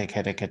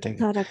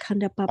harakete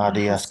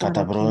adias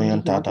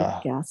catabroyan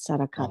tada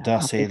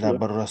adase la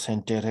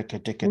brosente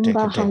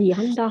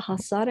Yanda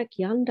hasara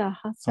kianda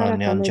hasara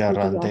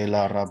anyanjarande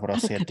la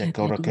rabrosete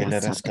corocele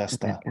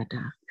rescasta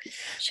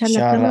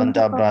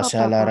sharanda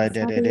brasala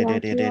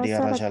de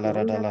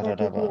rajala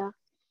radala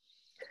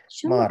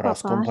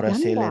Maras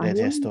compressile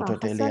regesto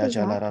totelia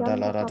jalarada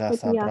la rada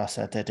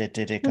sabrasa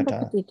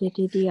tetetekata.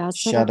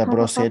 Shada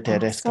brosete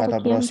rescada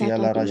brosia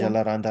la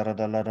rajalaranda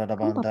radala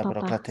banda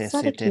brocate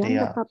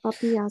seteria.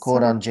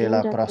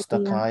 Corangela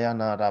prostakaya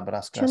nada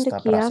brascasta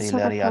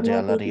brasileria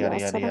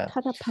jalaria.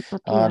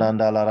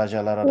 Aranda la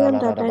rajalarada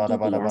la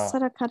radabadabadaba.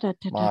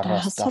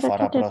 Marasta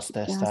fara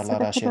prostesta la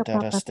rachete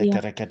reste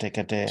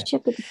kerekete.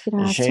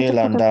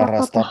 Jelanda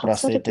rasta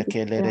prasete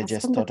che le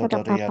regesto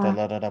totoria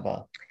la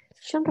radaba.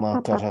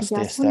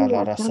 Makarastesta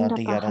la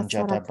rasadi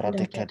aranjata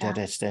pratikate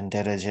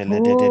restendere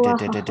jele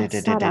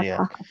de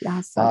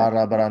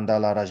Arabranda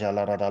la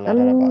rajala radala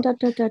raba.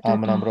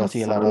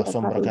 Amnambrosi la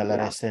rosombra cala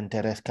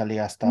restentere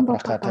scaliasta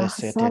bracata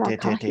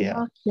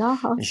setetetea.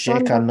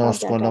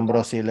 Jekanos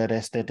conombrosi le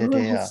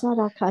restetea.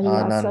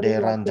 Anande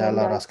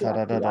ranjala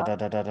rascara da.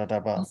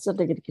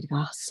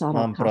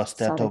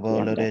 Mamprosteto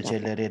volo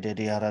regele de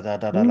diarada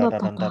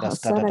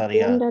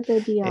rascadaria.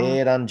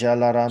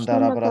 Eranjala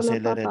randara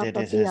brasile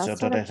de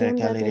sotore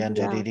calirian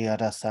jedidia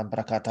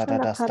sambracata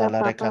da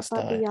stala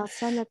recasta.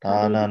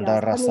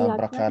 Ananda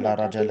rasambracala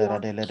rajalera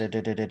de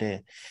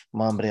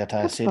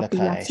Mambriata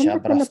silakai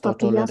shabrasto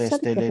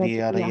tolereste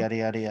liria.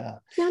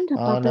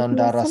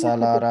 Ananda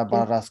rasalara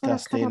baraska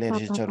stele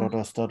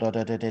jorosto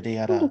de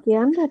diara.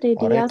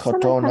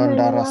 Orekoto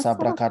nandara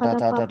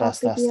sabracata da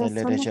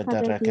stele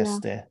de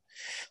receste.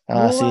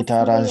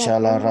 Asita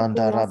ranshala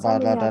randa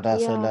rabala da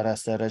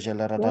selereste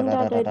regelera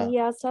da.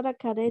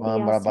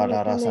 Mambra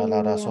badara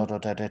salara soto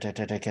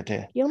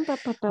te.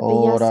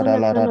 Ora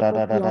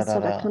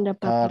da.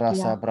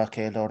 Arasa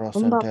brakelo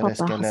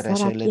rosenteres kelere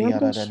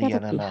sheliara da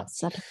diana.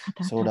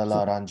 Soda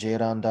la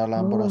rangeranda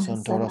lambro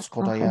suntoros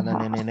kodayana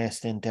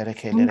nestintere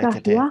kelere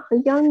kete.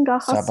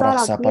 Sabra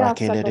sapara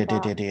kelere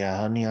de.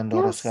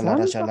 Haniandoros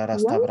kalara shalara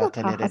stabra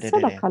kelere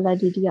de.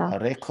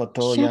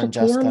 Rekoto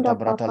yanjaskata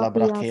brata la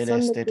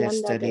brakele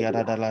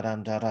steliara da la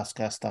randa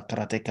raskasta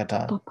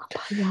kratekata.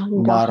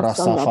 Barra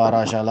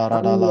safara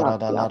jalara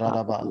da la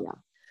ba.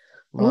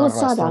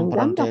 Marra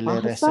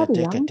sombrantele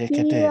resete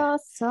kete.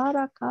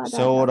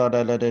 Sora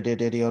da la de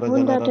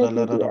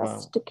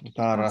ba.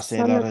 Para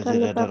se la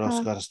regele de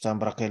roscar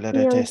stambra che le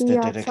reteste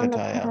de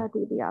recataya.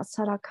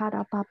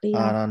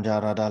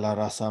 Aranjara da la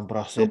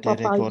rasambra sete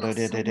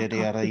recore de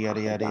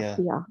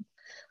aria.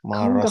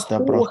 Marasta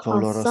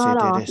brocolo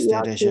rosete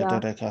de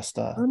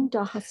recasta.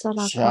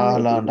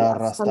 Shalanda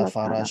rasta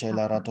fara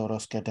gelara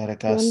toros que te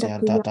recasti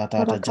antata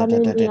jada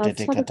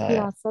de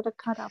cataya.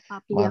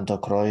 Manto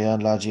croya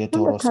la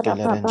gietoros que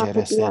le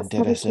rengere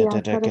sentere sete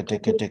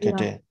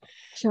kete.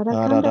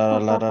 Arada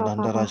la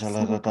dandara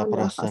jalara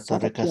prosta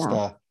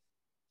recasta.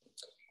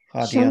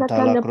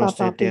 Adianta la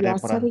croste te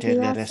reprante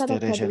le reste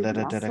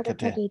regelere de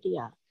recate.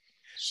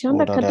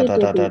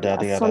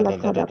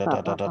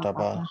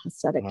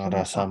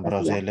 Mara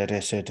sambrose le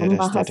resete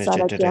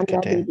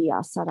recate.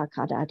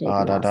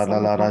 Ada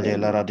la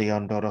rajela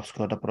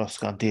radiandorosco de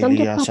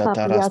proscantilia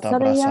satarasta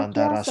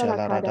brasanda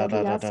rashela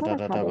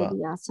da.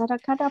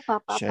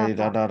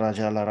 Shada da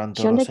rajala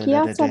rantoros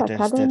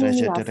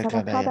de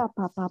recadea.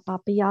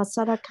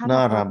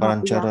 Nara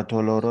branchara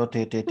toloro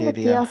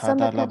teteria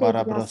hada la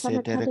barabrose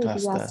de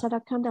recasta.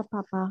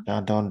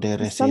 Adon de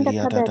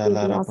resilia da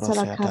la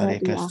raprosa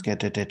taricas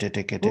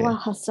kete.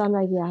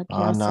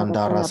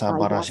 Ananda rasa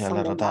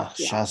barashela rada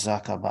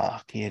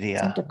shazakaba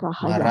kiria.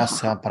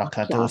 Marasa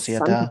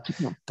prakatosiata.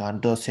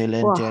 Canto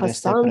silente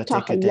reste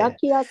praticate.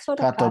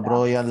 Cato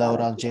broya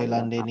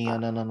laurangela ndenia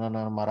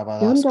nanana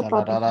marabas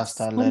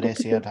calarasta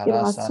leresia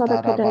tarasa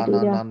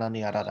tarabana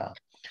nananiarada.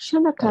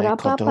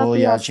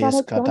 Recotoya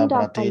jis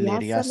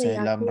catabratilia se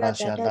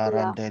lambraja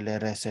darandele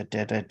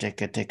resete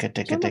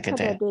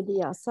teke.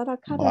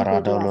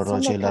 Baradolo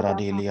rogela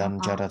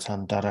radilian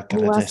jaratantara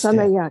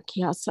credeste.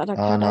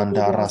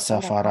 Ananda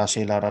rasa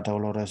farashila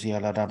radoloresia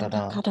la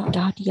da.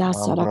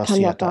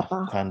 Ambrosiata,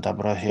 Canta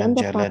Brosian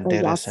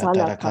Gelendere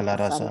Satara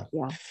Calarasa.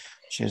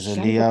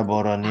 Chiselia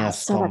Borania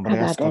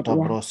Stombrias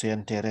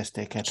Cotobrosian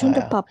Tereste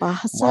Cataya.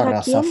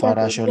 Barra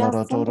Safara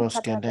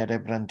Sholorotoros Cadere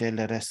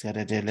Brandele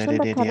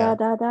Rescadeleria.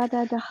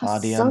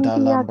 Adianta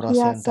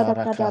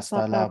Lambrosentara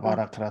Castala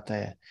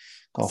Baracrate.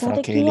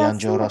 Cofracelian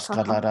Joros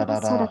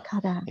Calarada.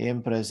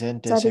 In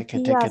presente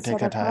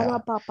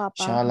Secatecataya.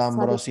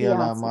 Shalambrosia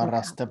la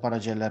Marasta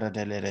Paragelera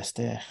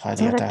delereste.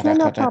 Hadiata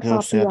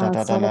Racatacusia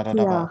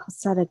Tatalaraba.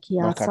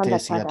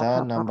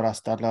 Racatesiata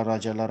Nambrasta la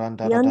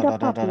Ragelaranda. Yanda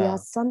papia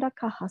sanda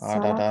kaha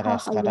sara kaha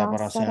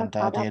sara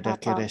kada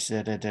papa.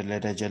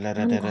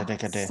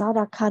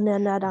 Sara kana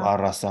nada.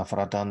 Barasa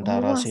fratanda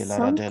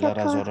rasilara de la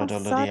razoro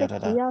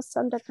dolodiada.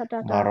 Sanda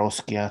kada.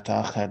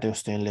 Maroskiata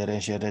hadustin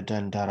leregere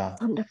dendara.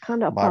 Sanda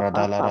kana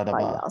Baradala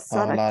papa radaba. ya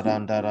sara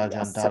Paladanda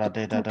rajantara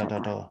de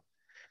dadado.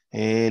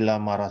 E la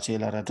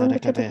marasila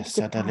radecate,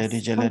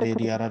 sataledi geledi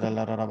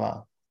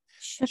diaradala.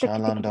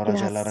 Shalandora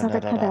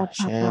gelarada.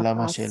 Shela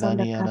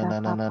masilani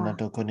ananana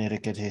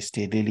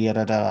dokunirikete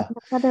diliarada.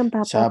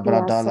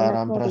 Sabradala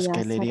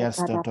rambroske lirias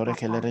dotore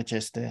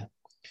celericeste.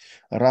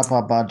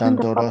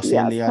 Rababadandoro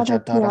Celia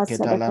Jatara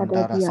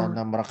Kedalandara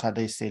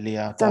Sanamrakade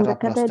Celia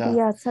Taraplasta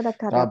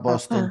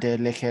Rabos Tente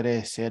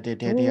Lekere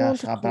Sededia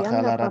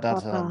Abrakala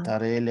Radatan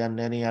Tarelia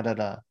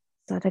Neniadada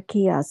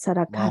Sarakia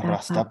sarakara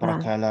Mabrasta papa.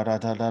 Brakala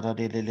Radada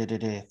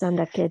de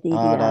Sandakedia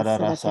Adara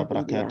sarakadia.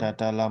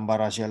 Sabrakata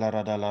Lambara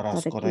Gelara de la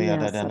Rascoria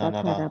Sarakia de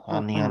Nanada sarakara papa.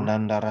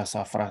 Anianandara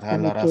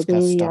Safrakala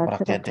Rascasta Sandakedia sarakara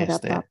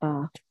Braketeste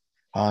papa.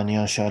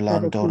 Anio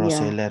Shalandoro Sarakia.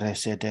 Celere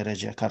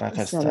Setere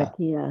Caracasta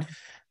Sarakia.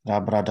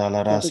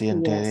 Rabradala Sarakia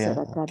Rasiente,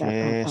 sarakara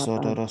que papa.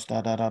 Sotoros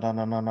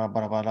Tadanana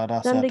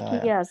Barbalada Satire,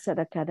 Sandakia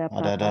sarakara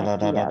papa.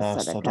 Kia Adadada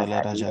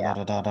sarakara Sotolera dia.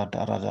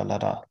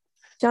 Jaladada,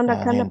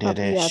 Chandakana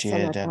Anindede papia She de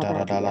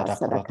sanakara dia Dadala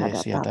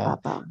sarakara Crotesiata,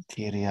 papa.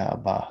 Kiria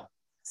Abba,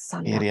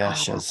 Iria Sandakara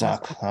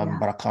Shazak, papa.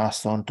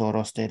 Ambracason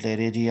Toros de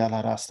Leridia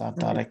La Rasta Sarakia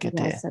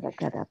Tarekete,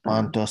 sarakara papa.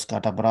 Mantos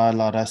Catabra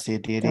La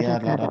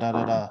Rasidiria La Sarakara papa.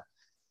 Dada.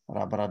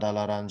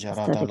 Rabradala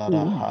Ranjaradala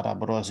Sarakia.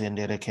 Harabros in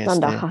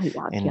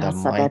Sandahaya the kia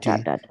mighty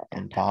sadada.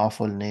 and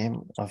powerful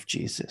name of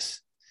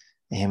Jesus.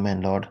 Amen,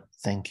 Lord.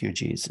 Thank you,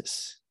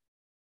 Jesus.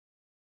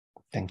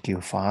 Thank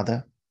you,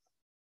 Father.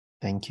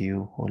 Thank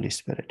you, Holy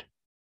Spirit.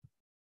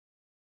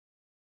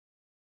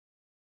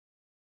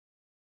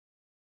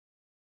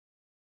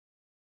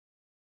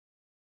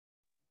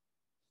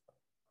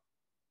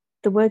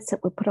 The words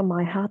that were put on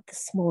my heart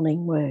this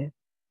morning were,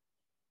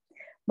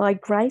 "My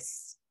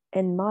grace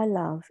and my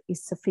love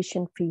is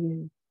sufficient for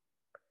you.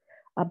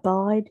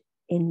 Abide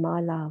in my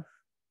love."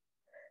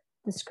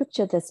 The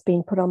scripture that's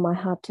been put on my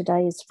heart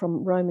today is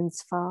from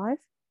Romans 5,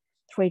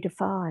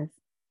 3-5.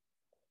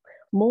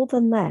 More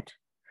than that,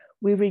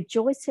 we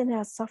rejoice in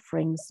our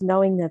sufferings,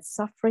 knowing that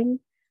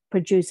suffering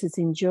produces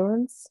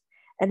endurance,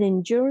 and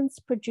endurance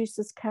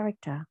produces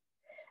character,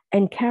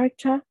 and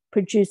character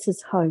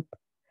produces hope,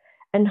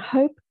 and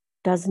hope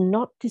does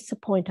not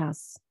disappoint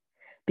us,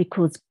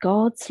 because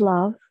God's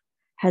love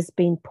has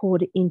been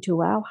poured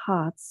into our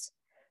hearts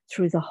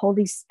through the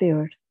Holy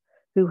Spirit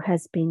who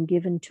has been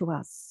given to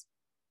us.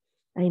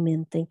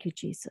 Amen. Thank you,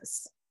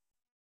 Jesus.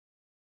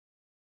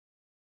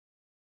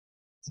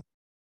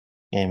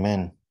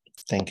 Amen.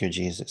 Thank you,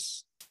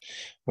 Jesus.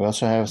 We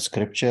also have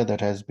scripture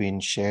that has been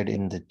shared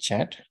in the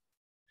chat.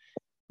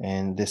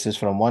 And this is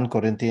from 1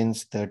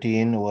 Corinthians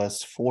 13,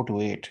 verse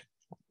 4-8,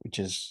 which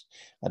is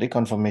a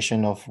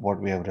reconfirmation of what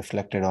we have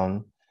reflected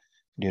on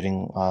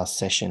during our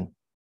session.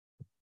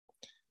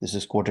 This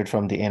is quoted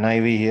from the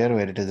NIV here,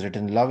 where it is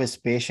written, "Love is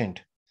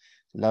patient,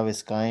 love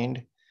is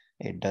kind,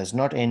 it does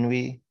not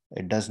envy,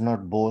 it does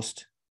not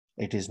boast,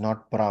 it is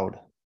not proud.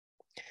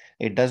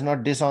 It does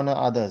not dishonor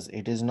others,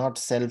 it is not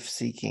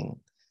self-seeking,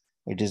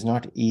 it is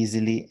not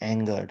easily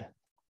angered.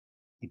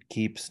 It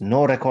keeps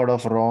no record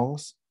of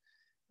wrongs,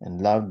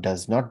 and love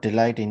does not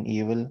delight in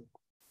evil,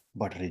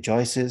 but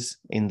rejoices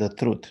in the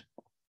truth.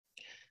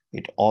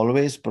 It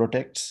always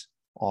protects,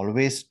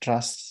 always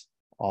trusts,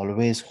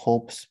 always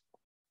hopes,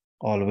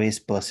 always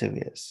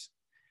perseveres.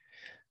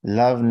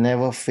 Love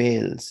never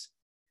fails,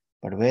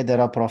 but where there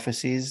are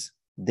prophecies,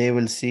 they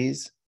will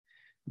cease.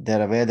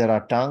 Where there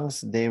are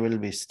tongues, they will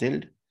be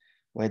stilled.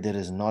 Where there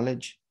is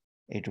knowledge,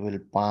 it will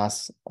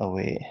pass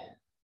away."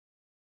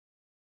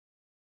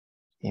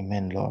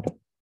 Amen, Lord.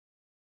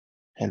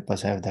 Help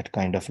us have that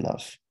kind of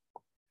love.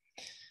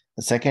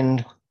 The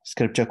second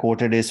scripture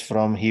quoted is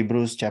from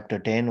Hebrews chapter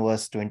 10,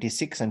 verse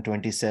 26 and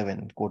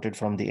 27, quoted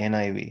from the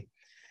NIV,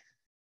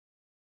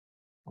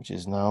 which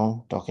is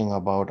now talking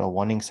about a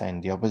warning sign,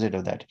 the opposite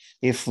of that.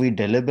 "If we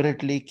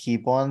deliberately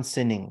keep on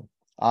sinning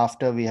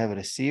after we have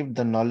received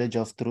the knowledge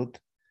of truth,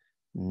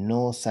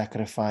 no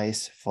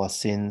sacrifice for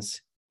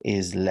sins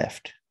is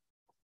left,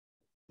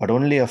 but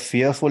only a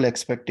fearful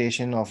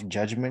expectation of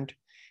judgment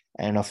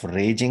and of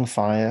raging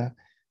fire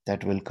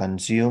that will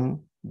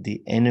consume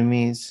the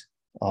enemies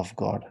of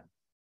God."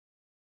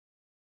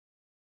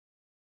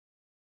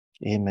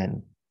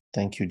 Amen.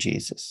 Thank you,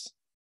 Jesus.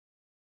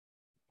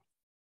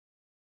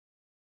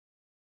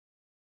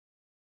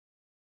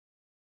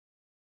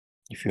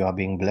 If you are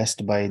being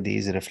blessed by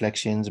these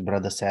reflections,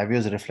 Brother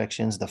Savio's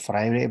reflections, the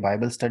Friday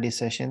Bible study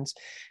sessions,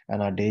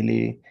 and our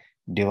daily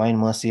Divine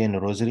Mercy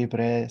and Rosary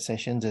prayer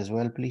sessions as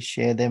well, please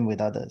share them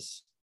with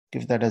others.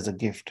 Give that as a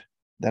gift.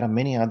 There are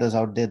many others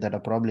out there that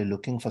are probably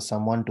looking for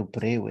someone to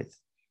pray with.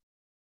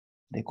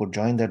 They could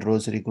join that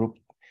Rosary group.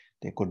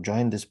 They could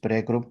join this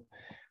prayer group.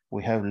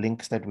 We have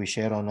links that we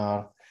share on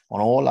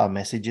all our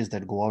messages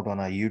that go out on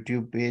our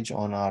YouTube page,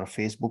 on our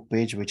Facebook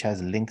page, which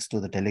has links to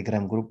the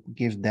Telegram group.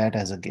 Give that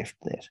as a gift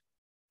there.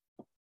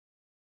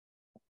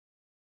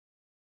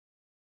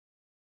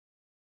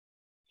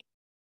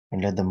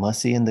 And let the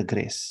mercy and the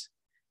grace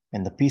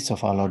and the peace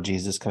of our Lord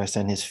Jesus Christ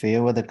and his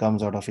favor that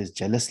comes out of his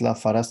jealous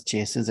love for us,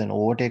 chases and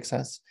overtakes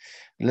us,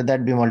 let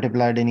that be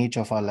multiplied in each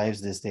of our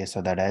lives this day,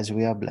 so that as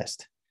we are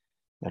blessed,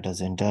 let us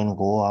in turn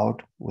go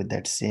out with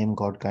that same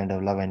God kind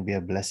of love and be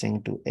a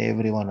blessing to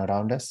everyone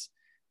around us,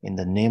 in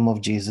the name of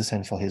Jesus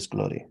and for his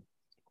glory.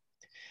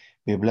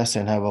 Be blessed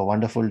and have a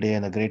wonderful day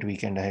and a great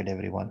weekend ahead,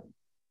 everyone.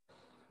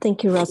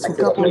 Thank you, Russell.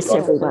 God bless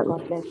everyone.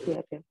 God bless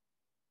you.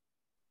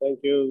 Thank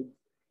you.